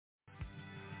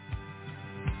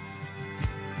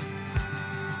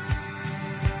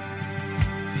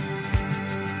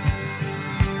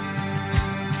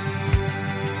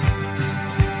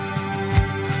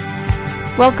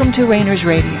Welcome to Rainers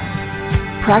Radio,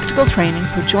 practical training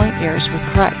for joint heirs with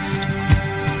Christ,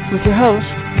 with your host,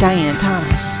 Diane Thomas.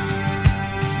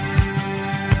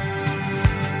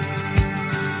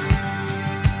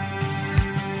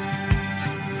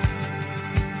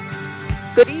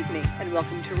 Good evening, and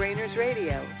welcome to Rainers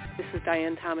Radio. This is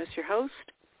Diane Thomas, your host.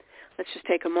 Let's just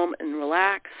take a moment and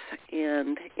relax,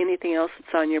 and anything else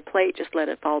that's on your plate, just let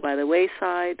it fall by the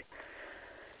wayside.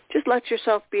 Just let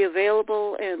yourself be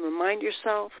available and remind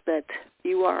yourself that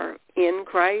you are in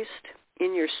Christ,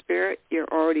 in your spirit. You're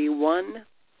already one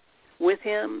with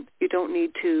him. You don't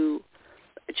need to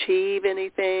achieve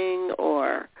anything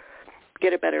or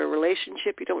get a better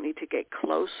relationship. You don't need to get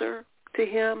closer to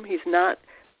him. He's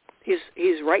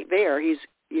right there.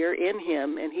 You're in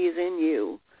him, and he's in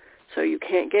you. So you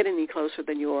can't get any closer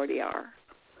than you already are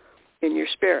in your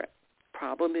spirit.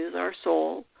 Problem is our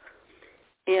soul.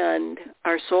 And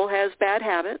our soul has bad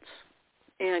habits,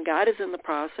 and God is in the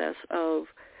process of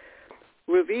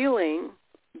revealing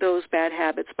those bad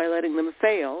habits by letting them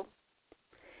fail.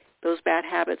 Those bad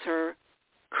habits are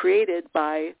created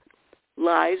by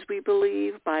lies we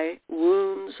believe, by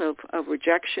wounds of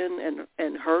rejection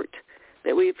and hurt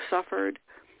that we've suffered,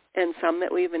 and some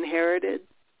that we've inherited,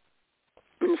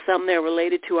 and some that are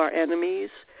related to our enemies,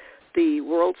 the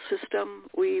world system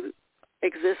we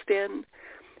exist in,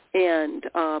 and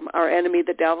our enemy,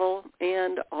 the devil,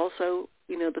 and also,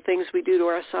 the things we do to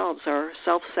ourselves, our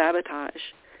self-sabotage,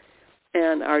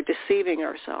 and our deceiving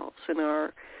ourselves, and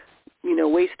our,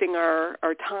 wasting our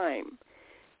time.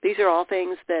 These are all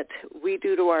things that we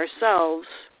do to ourselves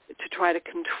to try to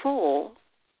control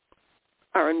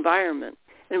our environment,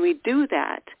 and we do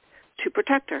that to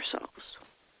protect ourselves.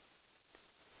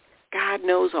 God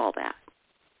knows all that.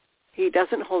 He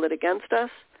doesn't hold it against us.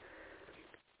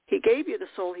 He gave you the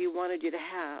soul he wanted you to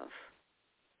have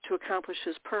to accomplish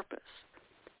his purpose.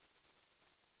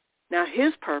 Now,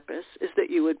 his purpose is that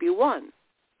you would be one,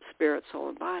 spirit, soul,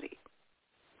 and body,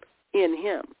 in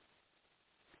him.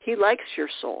 He likes your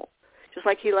soul, just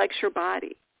like he likes your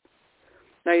body.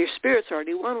 Now, your spirit's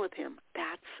already one with him.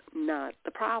 That's not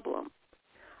the problem.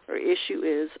 Our issue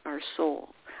is our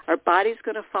soul. Our body's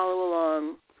going to follow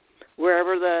along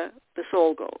wherever the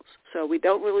soul goes. So we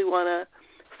don't really want to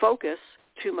focus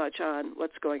too much on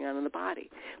what's going on in the body,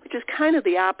 which is kind of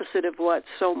the opposite of what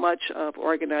so much of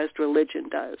organized religion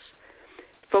does.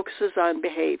 It focuses on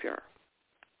behavior.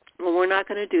 Well, we're not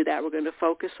going to do that. We're going to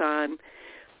focus on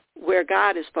where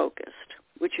God is focused,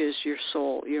 which is your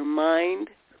soul, your mind,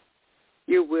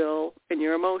 your will, and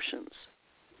your emotions.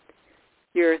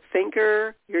 You're a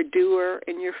thinker, your doer,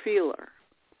 and your feeler.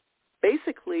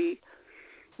 Basically,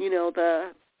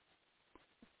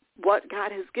 what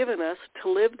God has given us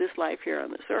to live this life here on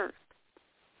this earth.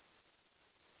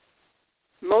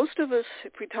 Most of us,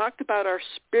 if we talked about our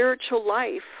spiritual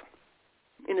life,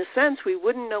 in a sense, we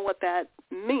wouldn't know what that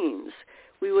means.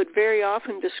 We would very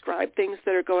often describe things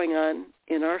that are going on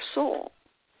in our soul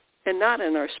and not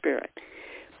in our spirit.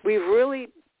 We've really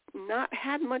not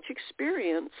had much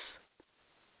experience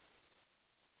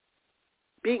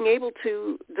being able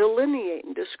to delineate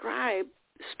and describe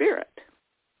spirit.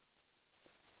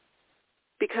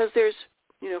 Because there's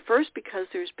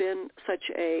been such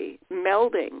a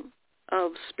melding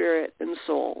of spirit and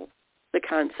soul, the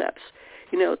concepts.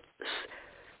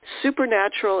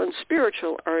 Supernatural and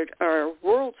spiritual are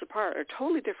worlds apart, are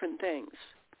totally different things.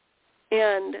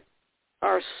 And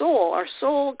the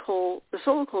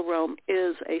soulical realm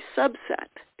is a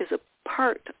subset, is a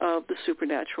part of the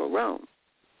supernatural realm.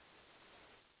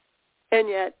 And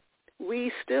yet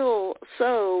we still,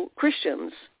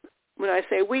 Christians, when I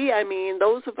say we, I mean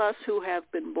those of us who have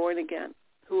been born again,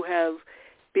 who have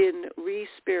been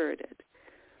re-spirited.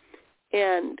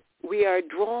 And we are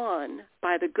drawn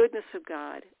by the goodness of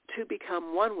God to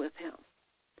become one with him.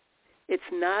 It's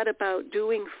not about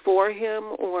doing for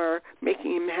him or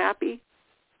making him happy.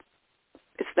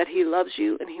 It's that he loves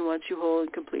you and he wants you whole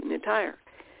and complete and entire.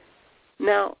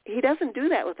 Now, he doesn't do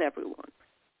that with everyone.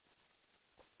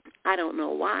 I don't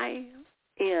know why,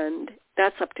 and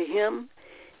that's up to him.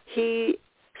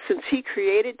 Since he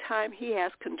created time, he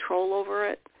has control over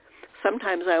it.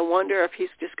 Sometimes I wonder if he's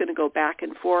just going to go back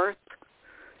and forth,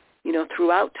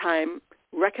 throughout time,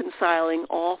 reconciling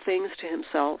all things to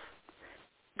himself.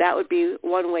 That would be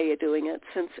one way of doing it.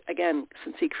 Since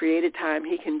he created time,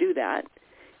 he can do that.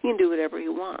 He can do whatever he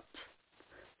wants.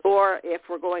 Or if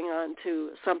we're going on to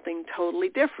something totally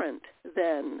different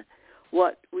than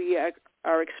what we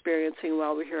are experiencing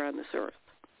while we're here on this earth.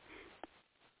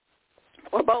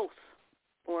 Or both,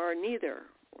 or neither,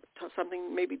 or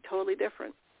something maybe totally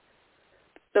different.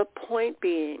 The point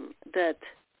being that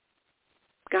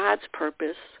God's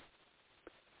purpose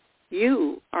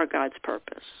You are God's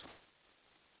purpose.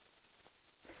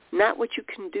 Not what you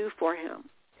can do for him,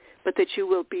 but that you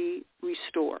will be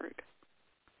restored.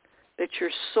 That your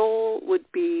soul would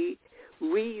be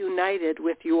reunited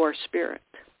with your spirit.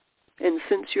 And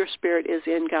since your spirit is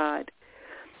in God,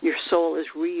 your soul is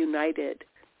reunited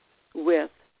with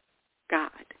God.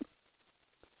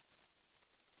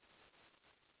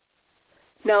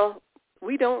 Now,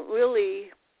 we don't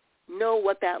really know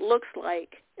what that looks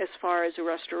like as far as a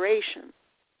restoration,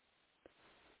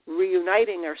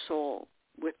 reuniting our soul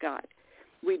with God.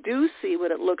 We do see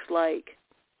what it looks like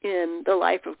in the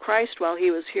life of Christ while he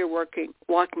was here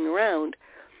walking around.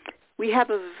 We have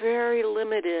a very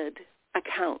limited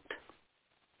account.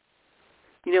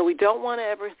 You know, we don't want to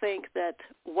ever think that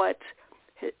what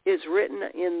is written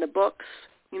in the books,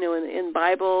 you know, in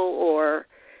Bible or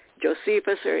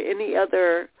Josephus or any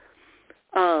other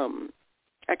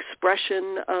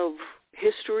expression of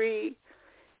history,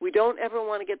 we don't ever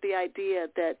want to get the idea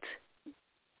that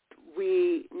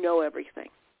we know everything.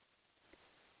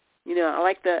 You know, I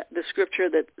like the scripture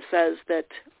that says that,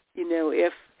 you know,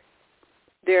 if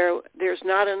there's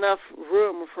not enough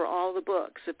room for all the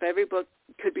books, if every book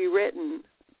could be written,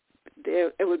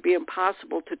 it would be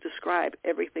impossible to describe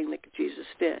everything that Jesus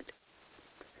did.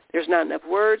 There's not enough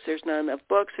words, there's not enough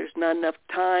books, there's not enough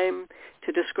time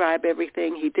to describe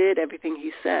everything he did, everything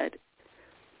he said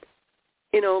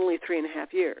in only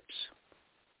 3.5 years.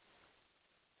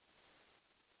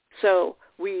 So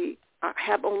we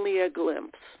have only a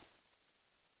glimpse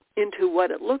into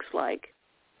what it looks like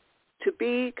to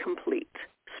be complete,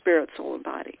 spirit, soul, and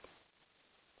body.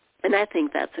 And I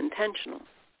think that's intentional.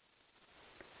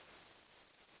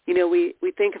 You know, we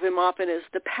think of him often as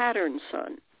the pattern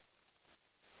son.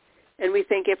 And we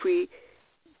think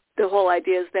the whole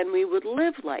idea is then we would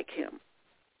live like him.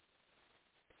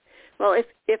 Well,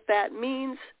 if that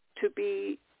means to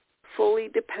be fully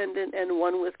dependent and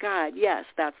one with God, yes,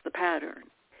 that's the pattern.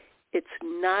 It's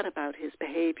not about his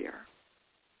behavior.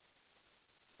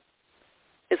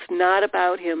 It's not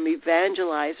about him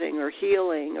evangelizing or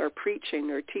healing or preaching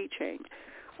or teaching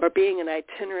or being an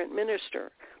itinerant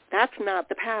minister. That's not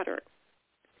the pattern.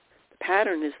 The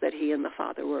pattern is that he and the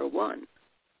Father were one.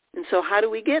 And so how do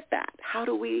we get that? How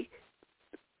do we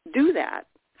do that?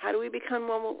 How do we become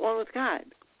one with God?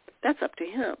 That's up to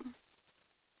him.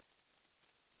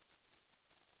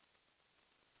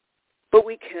 But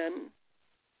we can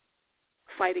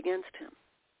fight against him.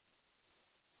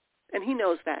 And he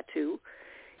knows that too.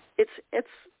 It's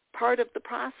part of the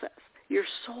process. Your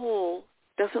soul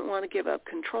doesn't want to give up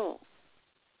control.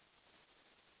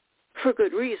 For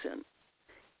good reason.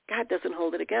 God doesn't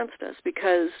hold it against us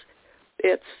because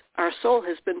our soul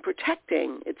has been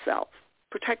protecting itself,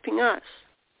 protecting us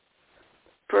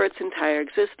for its entire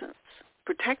existence,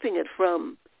 protecting it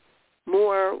from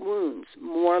more wounds,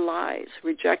 more lies,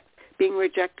 being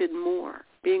rejected more,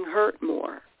 being hurt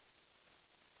more.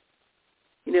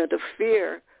 You know, the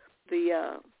fear,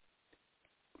 the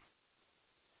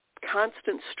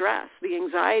constant stress, the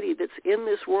anxiety that's in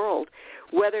this world,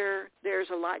 whether there's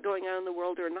a lot going on in the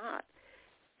world or not,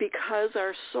 because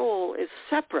our soul is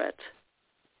separate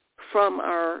from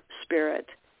our spirit,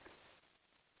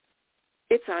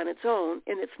 it's on its own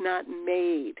and it's not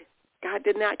made. God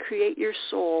did not create your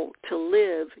soul to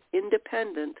live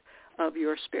independent of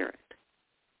your spirit.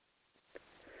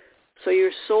 So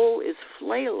your soul is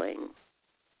flailing.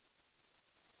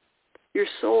 Your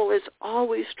soul is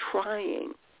always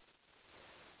trying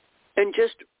and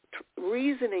just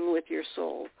reasoning with your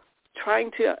soul, trying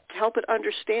to help it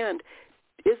understand,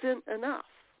 isn't enough.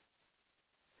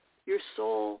 Your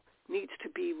soul needs to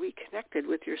be reconnected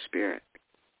with your spirit.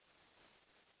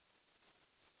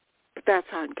 But that's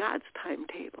on God's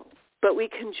timetable. But we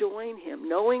can join him,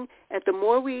 knowing that the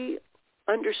more we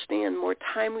understand, more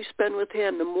time we spend with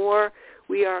him, the more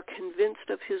we are convinced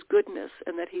of his goodness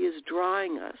and that he is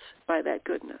drawing us by that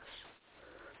goodness,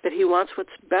 that he wants what's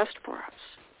best for us,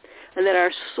 and that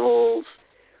our soul's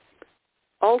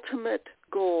ultimate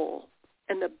goal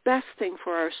and the best thing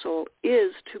for our soul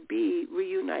is to be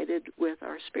reunited with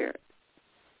our spirit.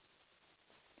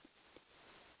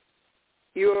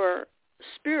 Your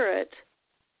spirit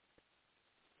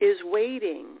is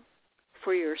waiting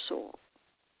for your soul.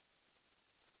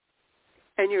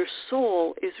 And your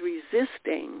soul is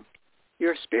resisting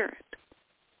your spirit.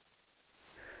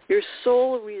 Your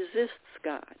soul resists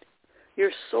God.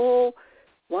 Your soul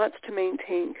wants to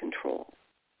maintain control,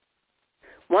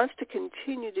 wants to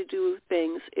continue to do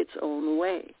things its own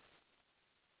way.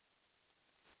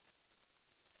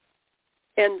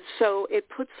 And so it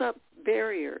puts up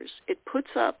barriers. It puts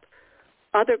up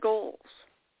other goals.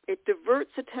 It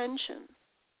diverts attention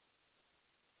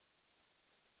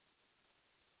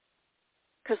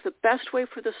Because the best way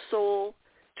for the soul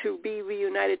to be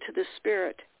reunited to the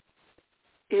spirit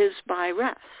is by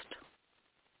rest,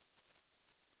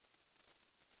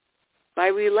 by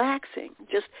relaxing,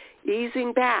 just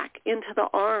easing back into the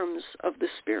arms of the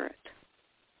spirit.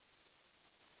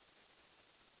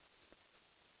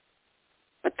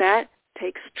 But that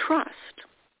takes trust.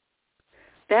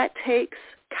 That takes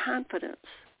confidence.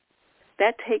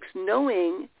 That takes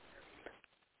knowing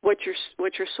what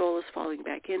your soul is falling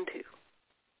back into.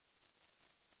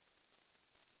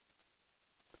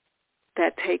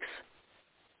 That takes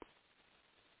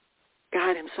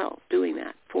God himself doing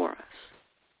that for us,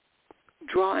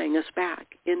 drawing us back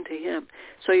into him.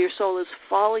 So your soul is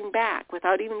falling back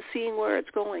without even seeing where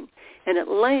it's going, and it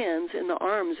lands in the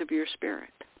arms of your spirit.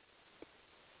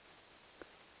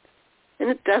 And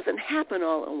it doesn't happen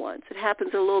all at once. It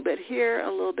happens a little bit here,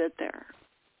 a little bit there.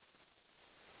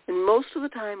 And most of the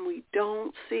time we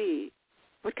don't see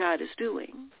what God is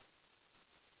doing.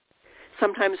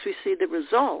 Sometimes we see the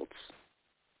results,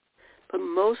 but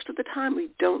most of the time we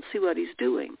don't see what he's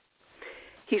doing.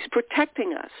 He's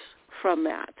protecting us from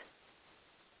that.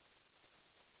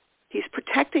 He's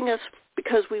protecting us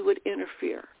because we would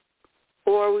interfere,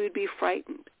 or we would be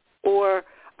frightened, or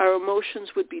our emotions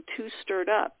would be too stirred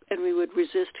up and we would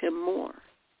resist him more.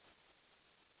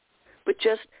 But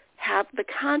just have the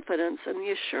confidence and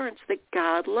the assurance that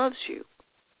God loves you.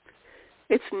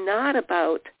 It's not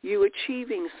about you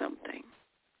achieving something,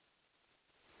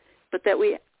 but that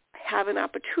we have an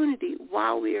opportunity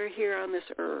while we are here on this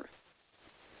earth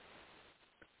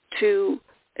to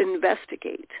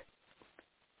investigate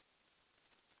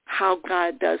how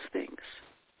God does things.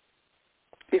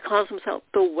 He calls himself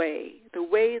the way,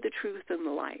 the truth, and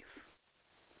the life.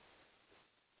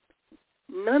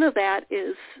 None of that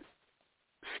is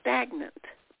stagnant.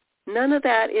 None of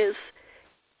that is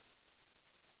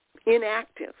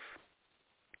inactive.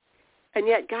 And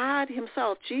yet God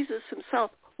himself, Jesus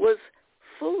himself, was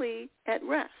fully at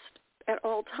rest at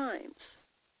all times.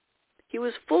 He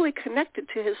was fully connected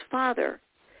to his Father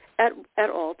at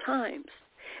all times.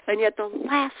 And yet the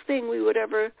last thing we would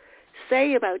ever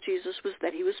say about Jesus was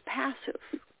that he was passive.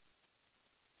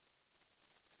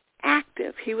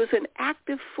 Active. He was an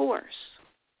active force.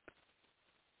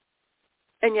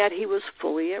 And yet he was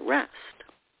fully at rest.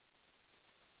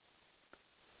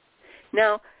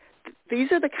 Now,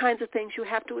 these are the kinds of things you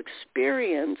have to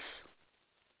experience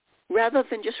rather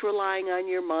than just relying on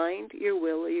your mind, your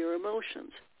will, or your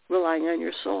emotions, relying on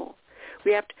your soul.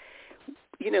 We have to,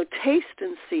 taste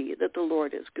and see that the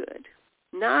Lord is good.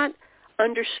 Not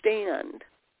understand,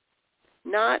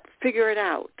 not figure it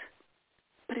out,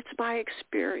 but it's by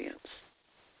experience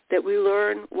that we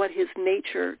learn what his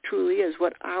nature truly is,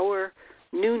 what our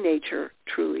new nature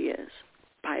truly is,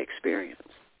 by experience.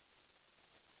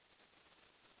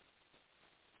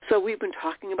 So we've been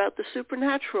talking about the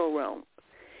supernatural realm.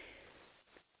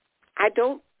 I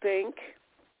don't think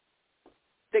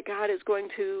that God is going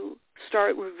to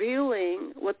start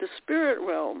revealing what the spirit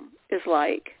realm is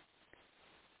like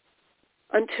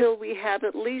until we have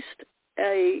at least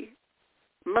a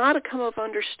modicum of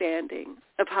understanding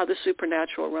of how the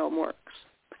supernatural realm works.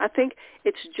 I think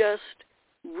it's just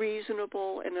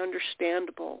reasonable and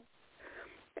understandable.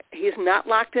 He's not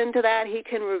locked into that. He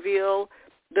can reveal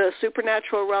the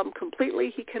supernatural realm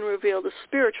completely. He can reveal the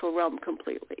spiritual realm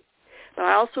completely. But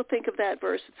I also think of that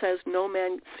verse that says, no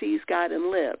man sees God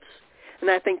and lives. And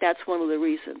I think that's one of the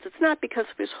reasons. It's not because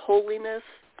of his holiness,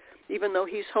 even though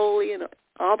he's holy and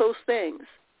all those things,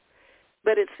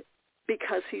 but it's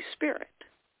because he's spirit.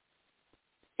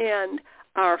 And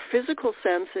our physical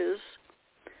senses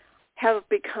have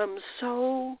become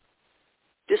so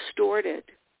distorted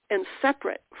and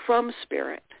separate from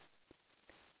spirit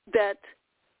that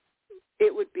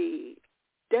it would be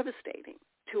devastating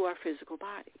to our physical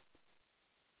body.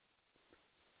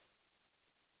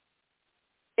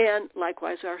 And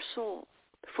likewise our soul.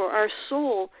 For our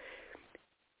soul,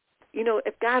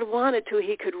 if God wanted to,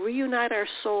 he could reunite our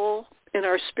soul and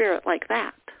our spirit like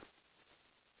that.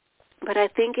 But I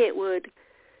think it would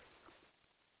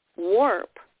warp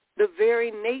the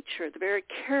very nature, the very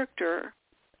character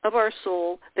of our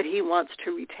soul that he wants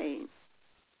to retain.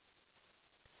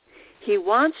 He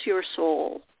wants your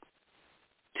soul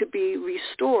to be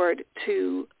restored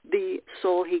to the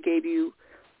soul he gave you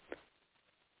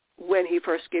when he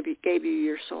first gave you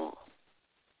your soul.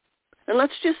 And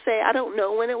let's just say, I don't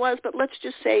know when it was, but let's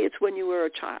just say it's when you were a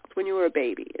child, when you were a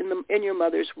baby in your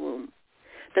mother's womb,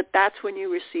 that's when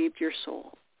you received your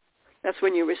soul. That's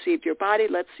when you received your body.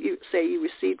 Let's say you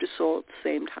received a soul at the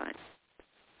same time.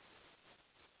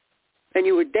 And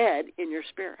you were dead in your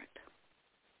spirit.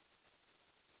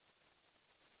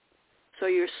 So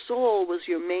your soul was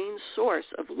your main source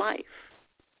of life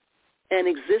and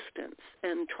existence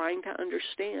and trying to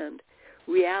understand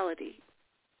reality.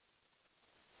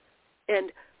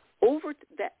 And over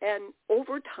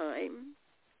time,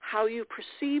 how you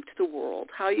perceived the world,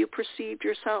 how you perceived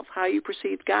yourself, how you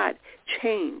perceived God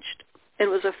changed and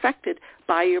was affected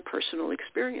by your personal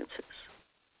experiences.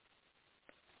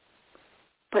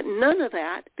 But none of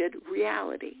that did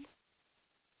reality.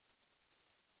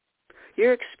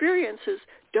 Your experiences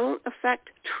don't affect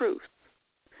truth.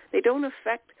 They don't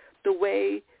affect the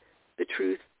way, the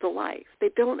truth, the life. They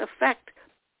don't affect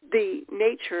the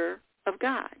nature of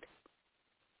God.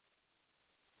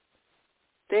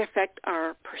 They affect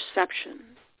our perception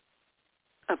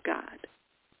of God.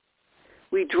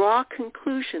 We draw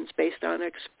conclusions based on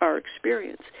our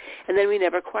experience, and then we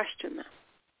never question them.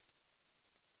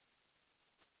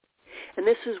 And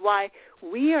this is why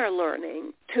we are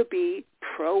learning to be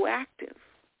proactive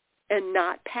and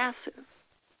not passive.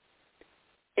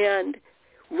 And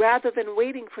rather than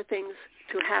waiting for things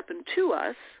to happen to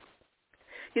us,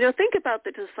 think about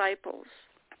the disciples.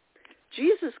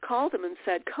 Jesus called them and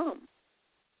said, "Come."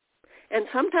 And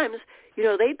sometimes,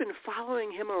 they'd been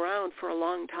following him around for a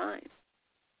long time.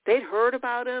 They'd heard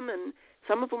about him, and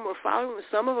some of them were following him.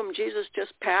 Some of them, Jesus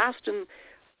just passed and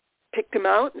picked him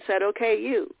out and said, "Okay,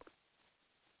 you."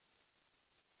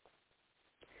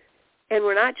 And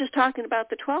we're not just talking about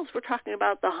the 12. We're talking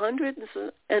about the hundreds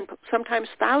and sometimes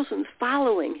thousands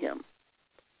following him.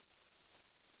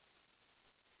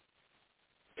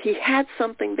 He had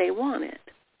something they wanted.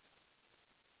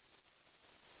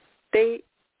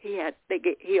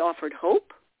 He offered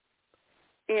hope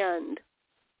and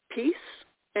peace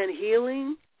and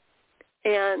healing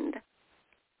and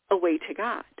a way to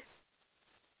God.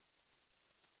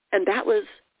 And that was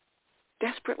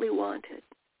desperately wanted,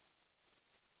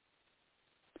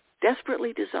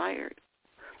 desperately desired.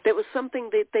 That was something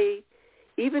that they,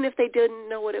 even if they didn't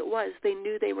know what it was, they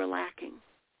knew they were lacking.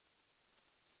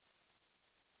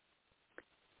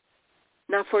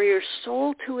 Now, for your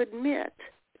soul to admit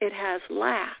it has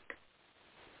lack,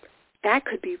 that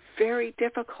could be very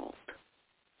difficult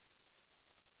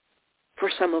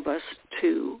for some of us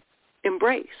to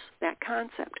embrace that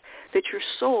concept, that your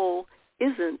soul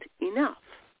isn't enough.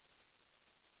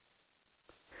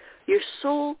 Your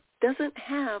soul doesn't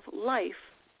have life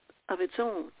of its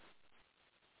own.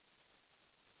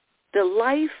 The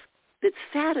life that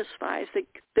satisfies, the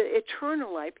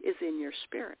eternal life, is in your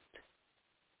spirit.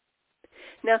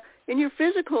 Now, in your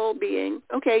physical being,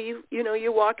 okay,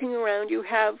 you're walking around, you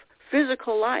have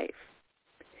physical life,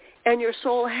 and your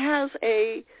soul has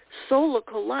a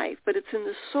soulical life, but it's in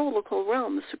the soulical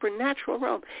realm, the supernatural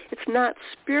realm. It's not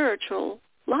spiritual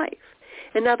life.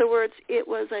 In other words, it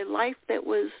was a life that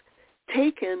was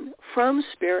taken from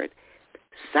spirit,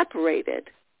 separated.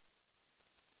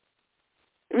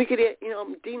 We could,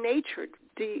 denatured,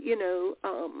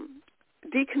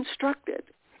 deconstructed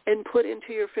and put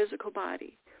into your physical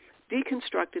body,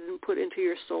 deconstructed and put into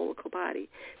your soulical body.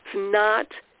 It's not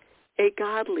a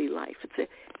godly life.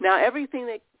 Now everything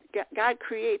that God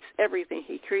creates, everything.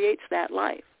 He creates that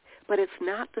life, but it's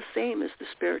not the same as the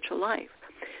spiritual life.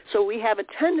 So we have a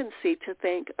tendency to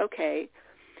think, okay,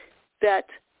 that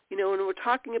when we're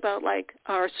talking about like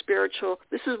our spiritual,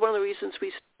 this is one of the reasons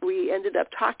we ended up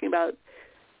talking about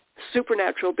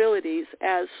supernatural abilities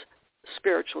as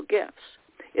spiritual gifts,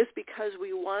 is because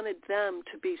we wanted them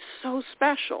to be so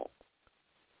special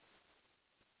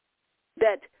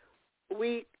that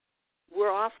we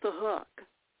were off the hook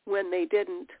when they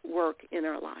didn't work in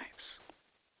our lives.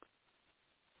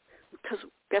 Because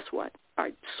guess what?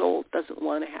 Our soul doesn't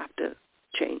want to have to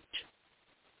change.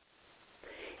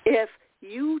 If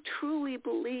you truly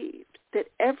believed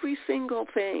that every single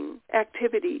thing,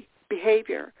 activity,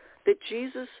 behavior that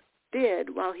Jesus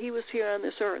did while he was here on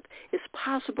this earth is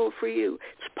possible for you.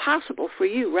 It's possible for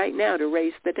you right now to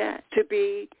raise the dead, to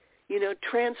be,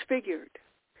 transfigured,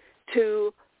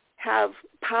 to have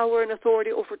power and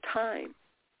authority over time,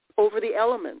 over the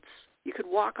elements. You could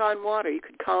walk on water. You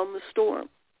could calm the storm.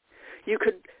 You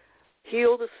could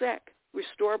heal the sick,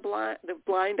 restore the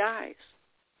blind eyes.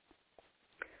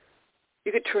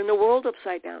 You could turn the world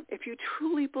upside down. If you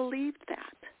truly believed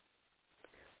that,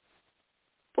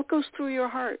 what goes through your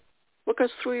heart? What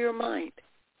goes through your mind?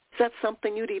 Is that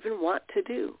something you'd even want to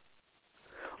do?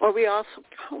 Or are we also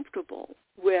comfortable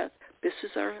with, this is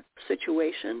our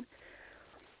situation.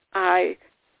 I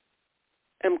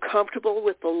am comfortable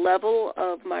with the level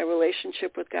of my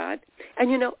relationship with God.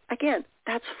 And, again,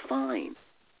 that's fine.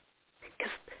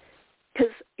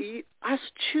 Because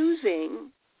us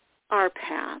choosing our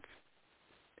path,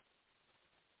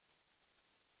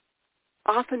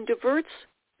 often diverts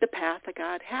the path that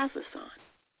God has us on.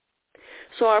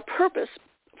 So our purpose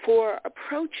for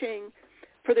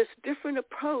this different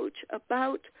approach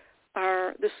about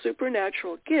the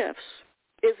supernatural gifts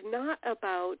is not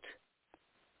about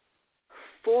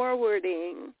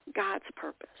forwarding God's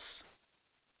purpose.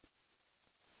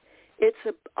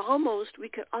 We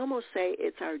could almost say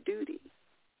it's our duty.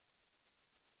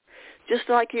 Just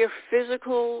like your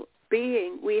physical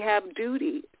being, we have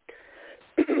duty,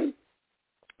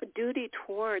 duty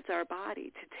towards our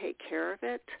body to take care of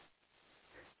it,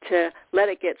 to let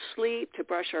it get sleep, to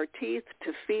brush our teeth,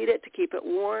 to feed it, to keep it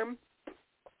warm.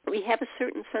 We have a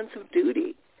certain sense of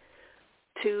duty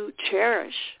to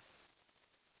cherish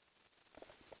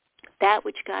that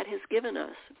which God has given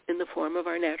us in the form of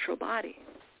our natural body.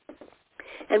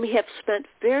 And we have spent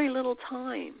very little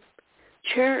time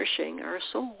cherishing our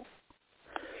soul.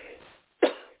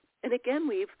 And again,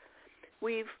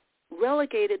 we've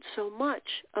relegated so much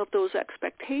of those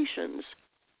expectations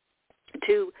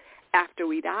to after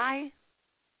we die,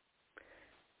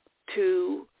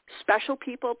 to special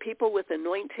people with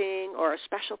anointing or a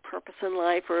special purpose in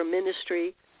life or a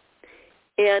ministry.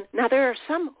 And now there are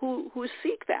some who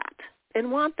seek that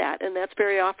and want that, and that's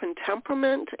very often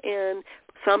temperament, and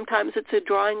sometimes it's a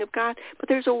drawing of God, but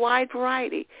there's a wide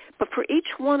variety. But for each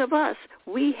one of us,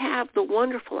 we have the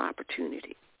wonderful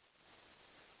opportunity.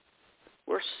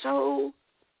 We're so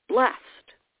blessed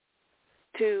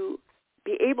to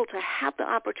be able to have the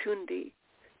opportunity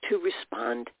to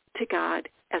respond to God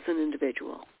as an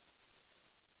individual.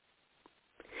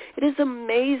 It is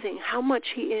amazing how much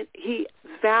he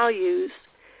values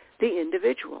the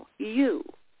individual, you.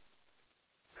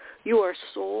 Your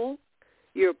soul,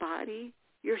 your body,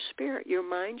 your spirit, your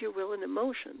mind, your will, and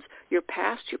emotions, your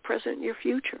past, your present, and your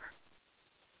future.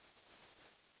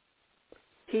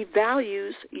 He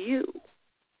values you.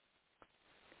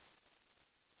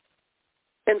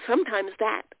 And sometimes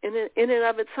that, in and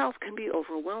of itself, can be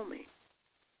overwhelming.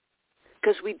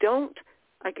 Because we want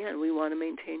to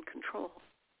maintain control.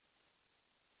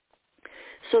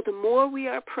 So the more we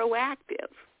are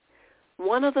proactive,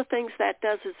 one of the things that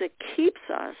does is it keeps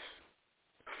us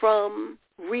from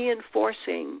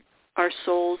reinforcing our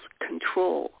soul's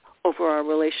control over our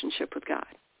relationship with God.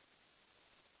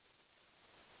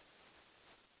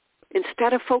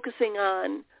 Instead of focusing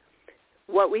on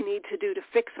what we need to do to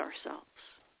fix ourselves,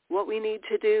 what we need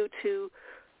to do to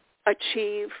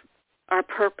achieve our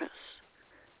purpose,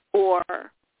 or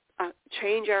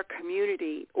change our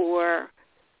community, or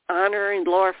honor and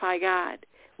glorify God,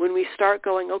 when we start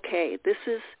going, okay, this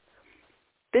is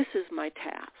my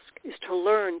task, is to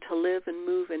learn to live and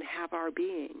move and have our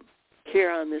being here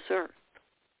on this earth.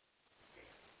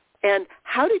 And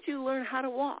how did you learn how to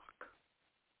walk?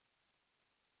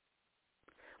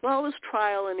 Well, it was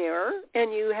trial and error,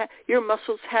 and your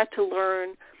muscles had to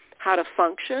learn how to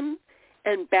function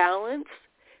and balance,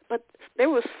 but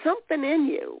there was something in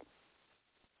you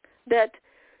that,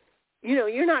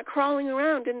 you're not crawling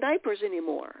around in diapers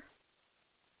anymore.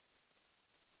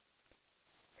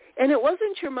 And it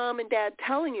wasn't your mom and dad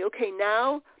telling you, okay,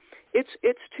 now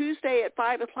it's Tuesday at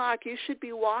 5 o'clock, you should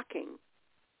be walking.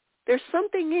 There's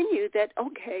something in you that,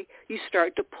 okay, you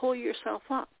start to pull yourself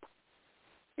up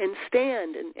and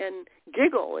stand and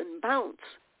giggle and bounce.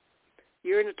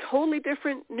 You're in a totally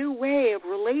different new way of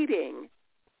relating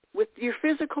with your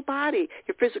physical body.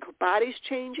 Your physical body's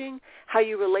changing. How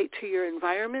you relate to your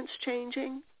environment's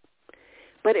changing.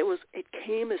 But it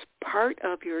came as part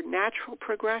of your natural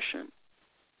progression.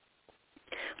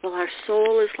 Well, our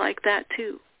soul is like that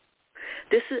too.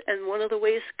 And one of the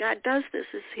ways God does this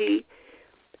is he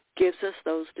gives us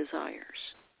those desires.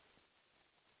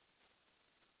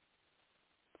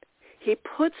 He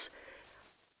puts,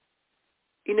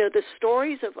 the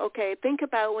stories of, okay, think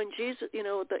about when Jesus,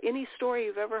 any story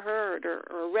you've ever heard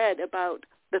or read about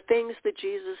the things that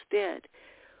Jesus did.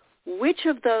 Which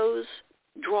of those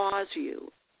draws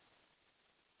you?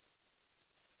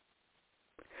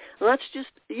 Let's just,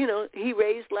 he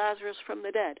raised Lazarus from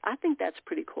the dead. I think that's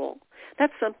pretty cool.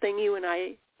 That's something you and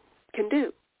I can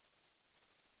do.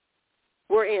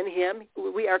 We're in him.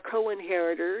 We are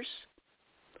co-inheritors.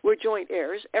 We're joint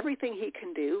heirs. Everything he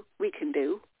can do, we can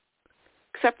do,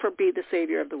 except for be the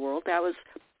Savior of the world. That was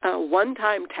a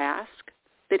one-time task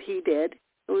that he did.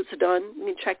 It was done. You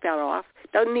can check that off.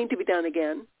 Doesn't need to be done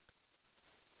again.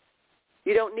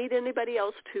 You don't need anybody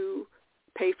else to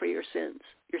pay for your sins.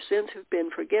 Your sins have been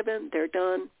forgiven. They're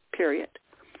done, period.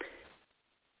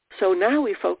 So now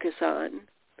we focus on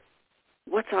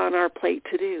what's on our plate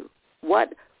to do.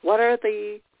 What are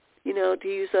the, to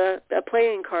use a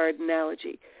playing card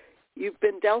analogy, you've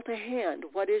been dealt a hand.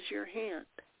 What is your hand?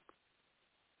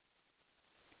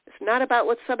 It's not about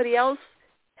what somebody else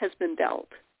has been dealt,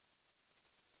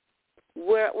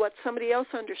 what somebody else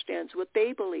understands, what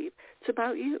they believe. It's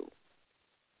about you.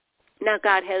 Now,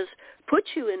 God has put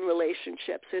you in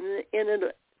relationships, in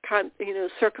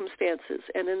circumstances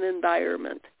and an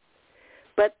environment,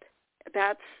 but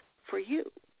that's for you.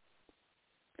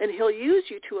 And he'll use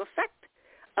you to affect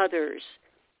others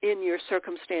in your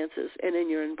circumstances and in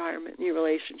your environment, in your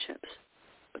relationships.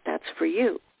 But that's for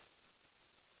you.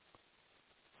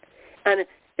 And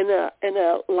in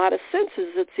a lot of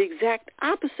senses, it's the exact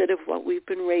opposite of what we've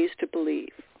been raised to believe.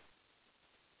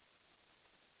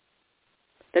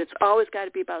 That it's always got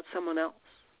to be about someone else.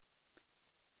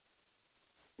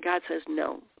 God says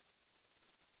no.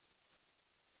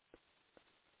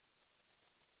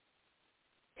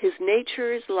 His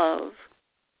nature is love,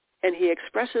 and he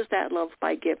expresses that love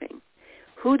by giving.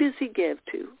 Who does he give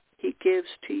to? He gives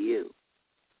to you.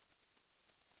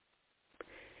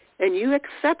 And you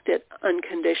accept it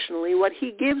unconditionally, what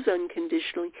he gives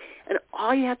unconditionally, and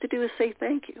all you have to do is say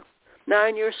thank you. Now,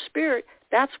 in your spirit,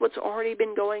 that's what's already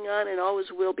been going on and always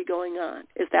will be going on,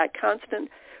 is that constant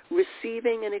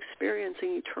receiving and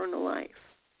experiencing eternal life.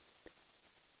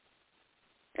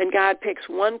 And God picks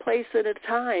one place at a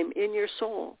time in your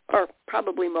soul, or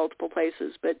probably multiple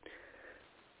places,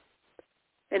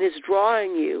 and is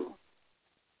drawing you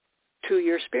to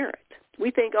your spirit.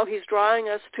 We think, he's drawing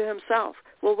us to himself.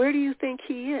 Well, where do you think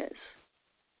he is?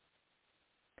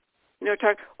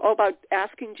 Talk all about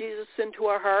asking Jesus into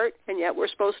our heart, and yet we're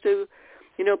supposed to,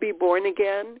 be born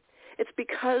again. It's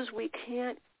because we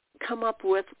can't come up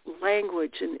with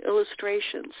language and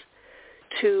illustrations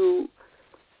to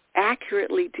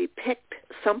accurately depict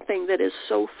something that is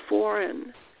so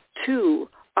foreign to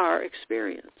our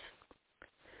experience.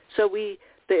 So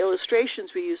the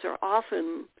illustrations we use are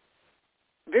often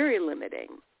very limiting.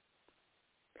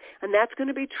 And that's going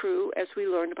to be true as we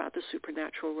learn about the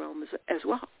supernatural realm as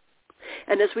well.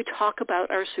 And as we talk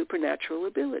about our supernatural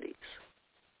abilities.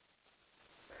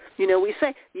 We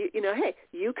say, hey,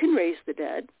 you can raise the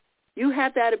dead. You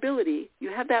have that ability.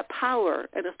 You have that power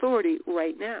and authority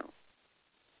right now.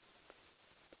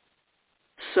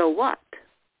 So what?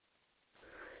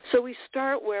 So we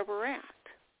start where we're at.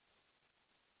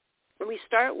 And we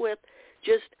start with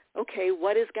just, okay,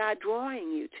 what is God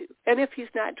drawing you to? And if he's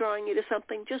not drawing you to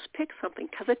something, just pick something,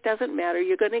 because it doesn't matter.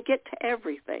 You're going to get to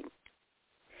everything.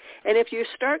 And if you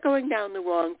start going down the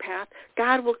wrong path,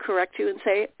 God will correct you and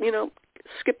say,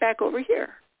 skip back over here.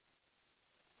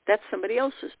 That's somebody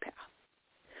else's path.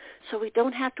 So we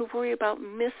don't have to worry about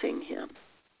missing him.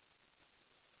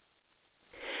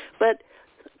 But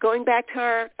going back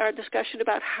to our discussion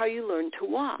about how you learn to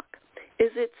walk,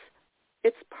 it's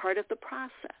part of the process.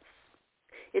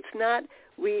 It's not,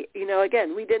 we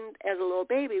didn't, as a little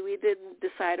baby, we didn't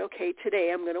decide, okay,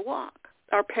 today I'm going to walk.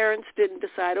 Our parents didn't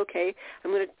decide, okay,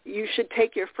 you should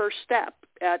take your first step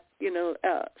at,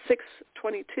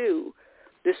 6:22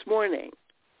 this morning.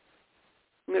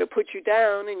 I'm going to put you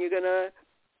down and you're going to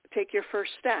take your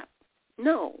first step.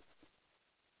 No.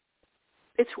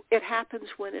 It happens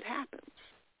when it happens.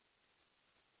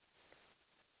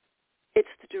 It's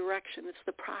the direction. It's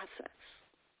the process.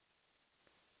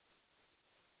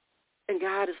 And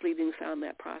God is leading us down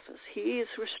that process. He is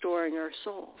restoring our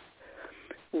soul.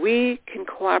 We can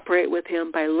cooperate with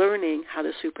him by learning how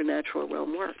the supernatural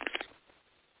realm works.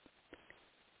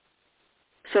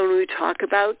 So when we talk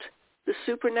about the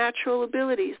supernatural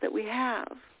abilities that we have,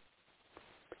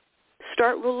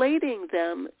 start relating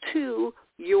them to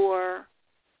your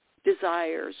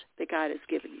desires that God has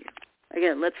given you.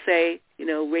 Again, let's say,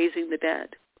 raising the dead.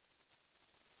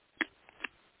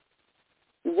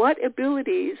 What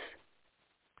abilities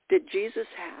did Jesus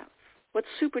have? What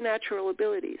supernatural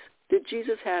abilities did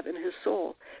Jesus have in his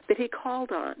soul that he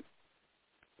called on?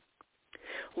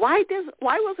 Why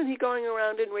wasn't he going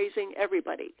around and raising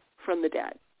everybody from the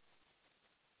dead?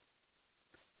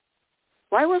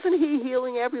 Why wasn't he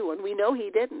healing everyone? We know he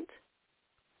didn't.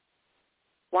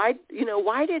 Why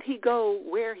did he go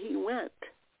where he went?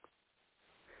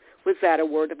 Was that a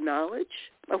word of knowledge,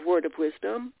 a word of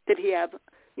wisdom? Did he have,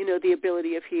 the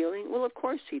ability of healing? Well, of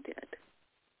course he did.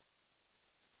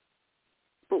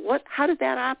 But how did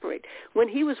that operate? When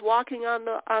he was walking on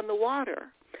the water,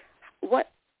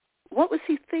 what was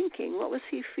he thinking? What was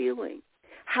he feeling?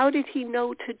 How did he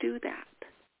know to do that?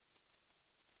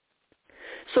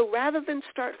 So rather than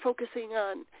start focusing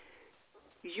on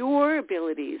your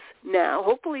abilities now,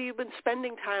 hopefully you've been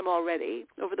spending time already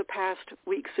over the past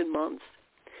weeks and months,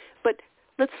 but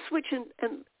let's switch and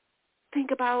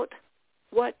think about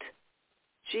what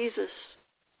Jesus,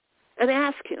 and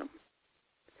ask him,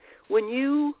 when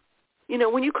you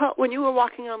when you were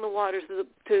walking on the waters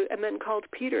and then called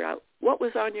Peter out, what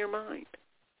was on your mind?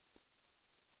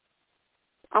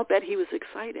 I'll bet he was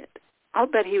excited. I'll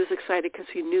bet he was excited because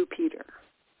he knew Peter.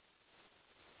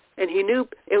 And he knew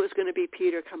it was going to be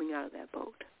Peter coming out of that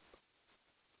boat.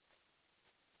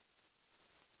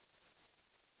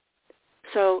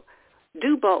 So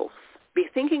do both. Be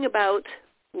thinking about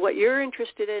what you're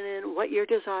interested in, what your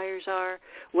desires are,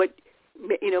 what,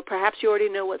 perhaps you already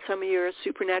know what some of your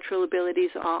supernatural abilities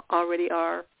already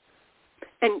are.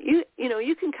 And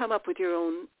you can come up with your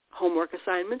own homework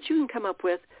assignments. You can come up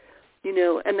with, and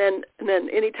then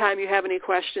anytime you have any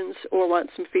questions or want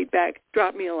some feedback,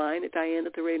 drop me a line at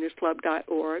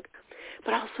diane@therainersclub.org.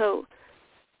 But also,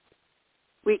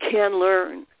 we can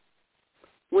learn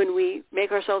when we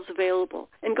make ourselves available.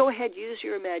 And go ahead, use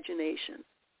your imagination.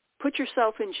 Put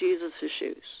yourself in Jesus'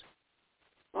 shoes.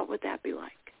 What would that be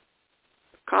like?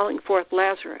 Calling forth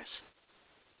Lazarus,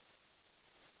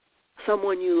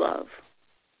 someone you love,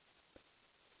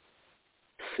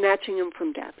 snatching him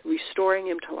from death, restoring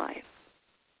him to life,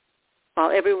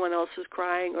 while everyone else is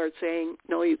crying or saying,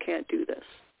 no, you can't do this.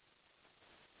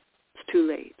 It's too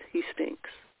late. He stinks.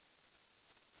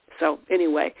 So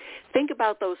anyway, think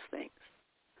about those things.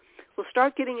 We'll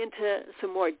start getting into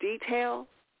some more detail,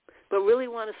 but really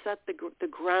want to set the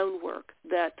groundwork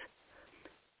that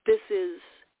this is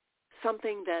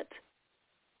something that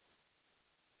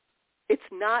it's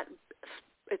not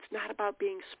about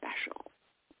being special.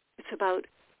 It's about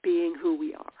being who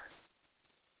we are.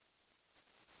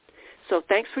 So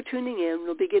thanks for tuning in.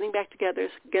 We'll be getting back together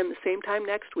again the same time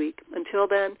next week. Until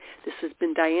then, this has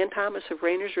been Diane Thomas of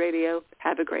Rainers Radio.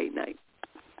 Have a great night.